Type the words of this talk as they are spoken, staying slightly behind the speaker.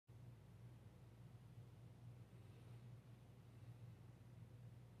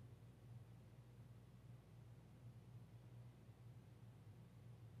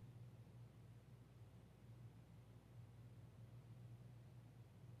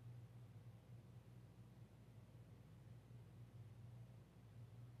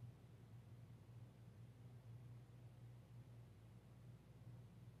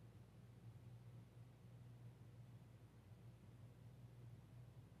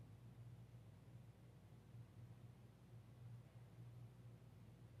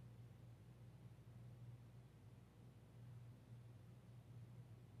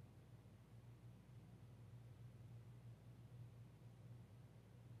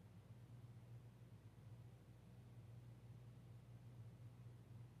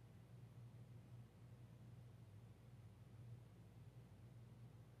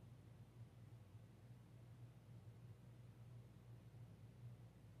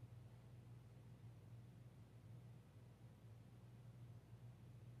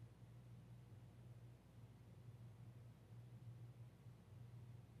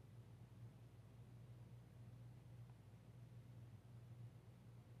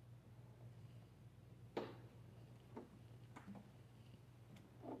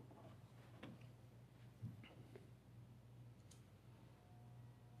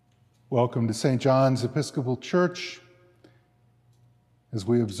Welcome to St. John's Episcopal Church as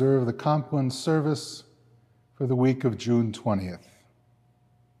we observe the Compline service for the week of June 20th.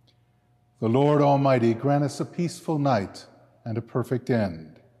 The Lord Almighty grant us a peaceful night and a perfect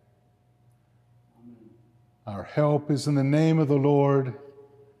end. Amen. Our help is in the name of the Lord,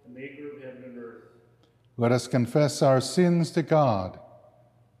 the maker of heaven and earth. Let us confess our sins to God.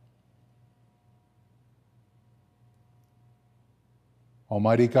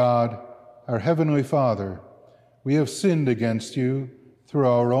 Almighty God, our Heavenly Father, we have sinned against you through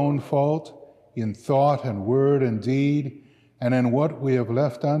our own fault in thought and word and deed, and in what we have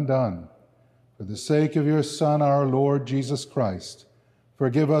left undone. For the sake of your Son, our Lord Jesus Christ,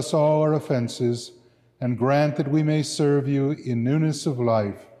 forgive us all our offenses, and grant that we may serve you in newness of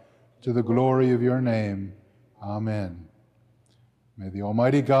life, to the glory of your name. Amen. May the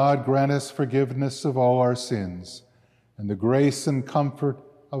Almighty God grant us forgiveness of all our sins, and the grace and comfort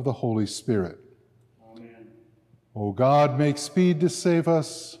of the Holy Spirit. Amen. O God, make speed to save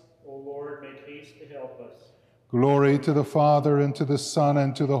us. O Lord, make haste to help us. Glory to the Father, and to the Son,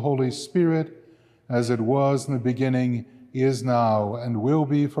 and to the Holy Spirit, as it was in the beginning, is now, and will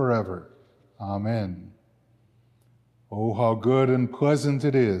be forever. Amen. Oh, how good and pleasant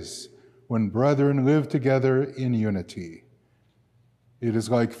it is when brethren live together in unity. It is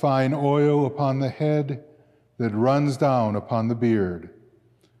like fine oil upon the head that runs down upon the beard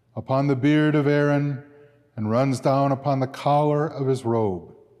of Aaron, and runs down upon the collar of his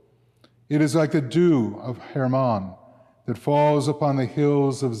robe. It is like the dew of Hermon that falls upon the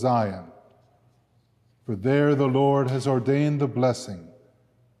hills of Zion. For there the Lord has ordained the blessing,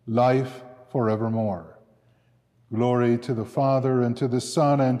 life forevermore. Glory to the Father, and to the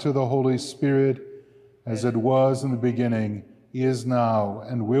Son, and to the Holy Spirit, as it was in the beginning, is now,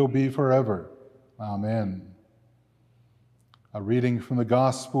 and will be forever. Amen. A reading from the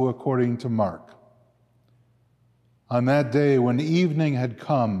Gospel according to Mark. On that day, when evening had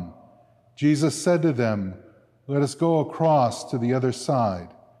come, Jesus said to them, "Let us go across to the other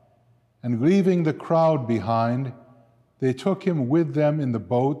side." And leaving the crowd behind, they took him with them in the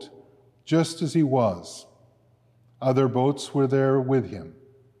boat, just as he was. Other boats were there with him.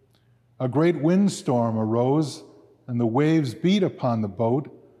 A great windstorm arose, and the waves beat upon the boat,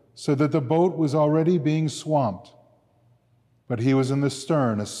 so that the boat was already being swamped. But he was in the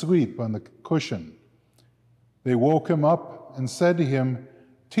stern, asleep on the cushion. They woke him up and said to him,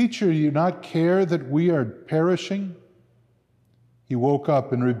 "Teacher, do you not care that we are perishing?" He woke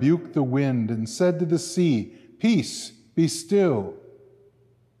up and rebuked the wind and said to the sea, "Peace, be still."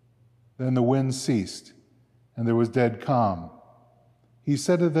 Then the wind ceased, and there was dead calm. He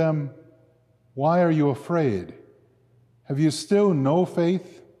said to them, "Why are you afraid? Have you still no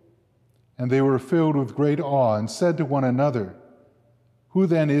faith?" And they were filled with great awe and said to one another, "Who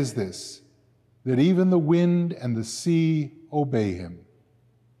then is this, that even the wind and the sea obey him?"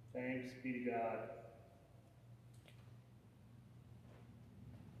 Thanks be to God.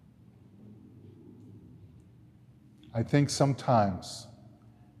 I think sometimes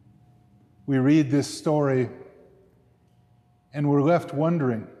we read this story and we're left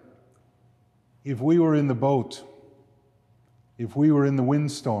wondering, if we were in the boat, if we were in the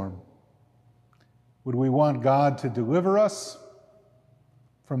windstorm, would we want God to deliver us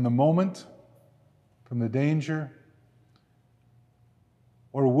from the moment, from the danger?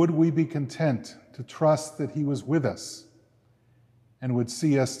 Or would we be content to trust that he was with us and would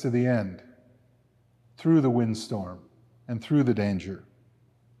see us to the end, through the windstorm and through the danger?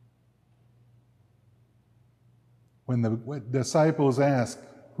 When the disciples ask,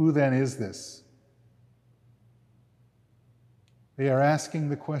 "Who then is this?" they are asking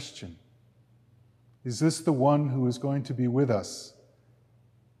the question, is this the one who is going to be with us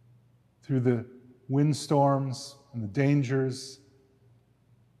through the windstorms and the dangers?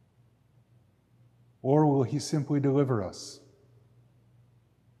 Or will he simply deliver us?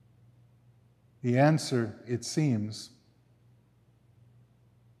 The answer, it seems,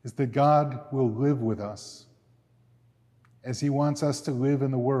 is that God will live with us as he wants us to live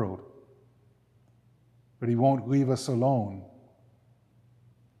in the world. But he won't leave us alone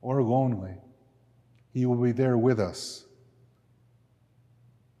or lonely. He will be there with us.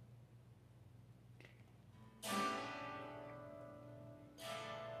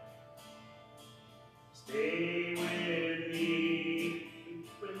 Stay with me,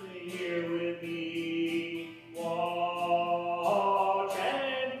 remain here with me, watch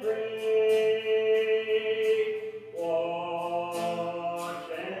and pray, watch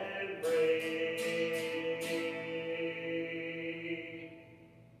and pray.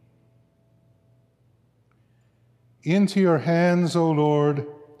 Into your hands, O Lord,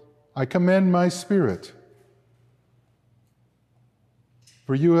 I commend my spirit.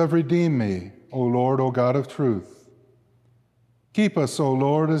 For you have redeemed me, O Lord, O God of truth. Keep us, O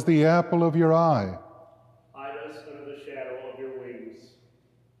Lord, as the apple of your eye. Hide us under the shadow of your wings.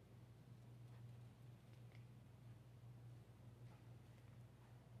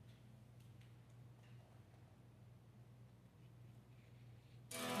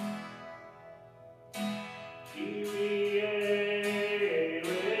 Kyrie eleison,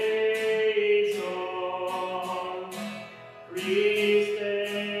 Christe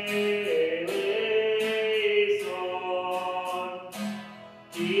eleison,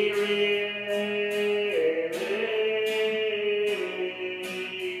 Kyrie eleison.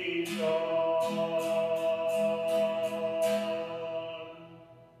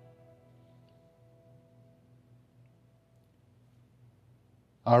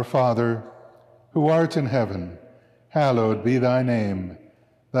 Our Father, who art in heaven, hallowed be thy name.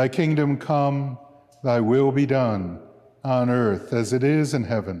 Thy kingdom come, thy will be done, on earth as it is in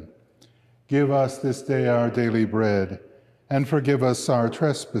heaven. Give us this day our daily bread, and forgive us our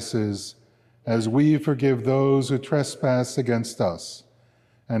trespasses, as we forgive those who trespass against us.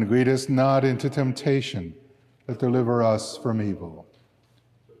 And lead us not into temptation, but deliver us from evil.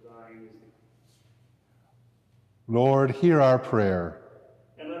 Lord, hear our prayer.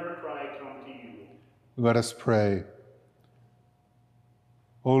 And let our cry come to you. Let us pray.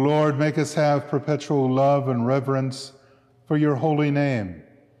 O Lord, make us have perpetual love and reverence for your holy name.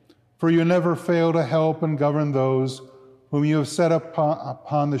 For you never fail to help and govern those whom you have set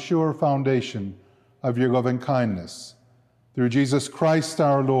upon the sure foundation of your loving kindness. Through Jesus Christ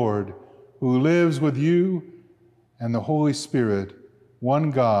our Lord, who lives with you and the Holy Spirit,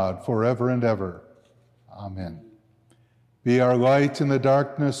 one God, forever and ever. Amen. Be our light in the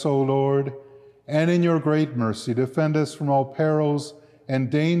darkness, O Lord, and in your great mercy defend us from all perils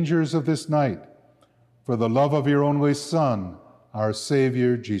and dangers of this night, for the love of your only Son, our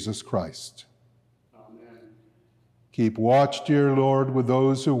Savior, Jesus Christ. Amen. Keep watch, dear Lord, with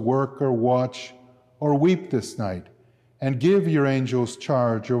those who work or watch or weep this night, and give your angels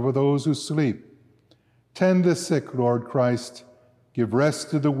charge over those who sleep. Tend the sick, Lord Christ, give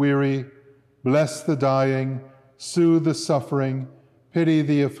rest to the weary, bless the dying, soothe the suffering, pity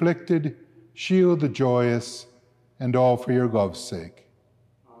the afflicted, shield the joyous, and all for your love's sake.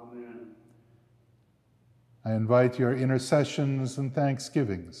 Amen. I invite your intercessions and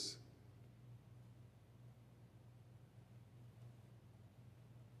thanksgivings.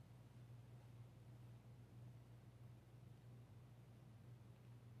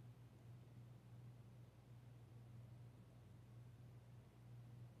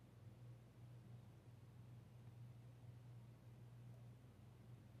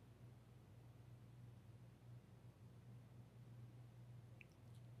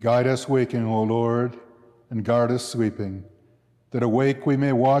 Guide us waking, O Lord, and guard us sleeping, that awake we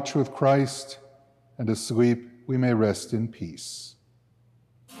may watch with Christ, and asleep we may rest in peace.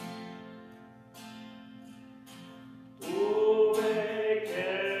 Uve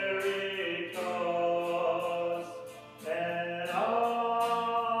caritas et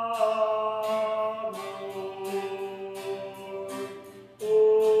amor.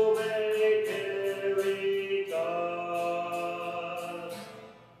 Uve caritas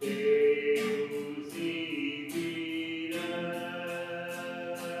Deus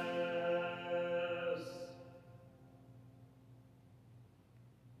divides.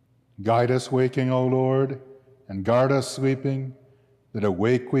 Guide us waking, O Lord, and guard us sleeping, that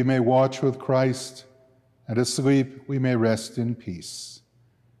awake we may watch with Christ, and asleep we may rest in peace.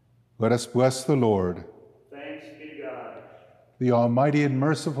 Let us bless the Lord. Thanks be to God. The Almighty and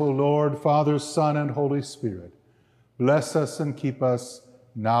merciful Lord, Father, Son, and Holy Spirit, bless us and keep us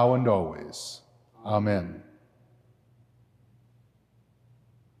now and always. Amen.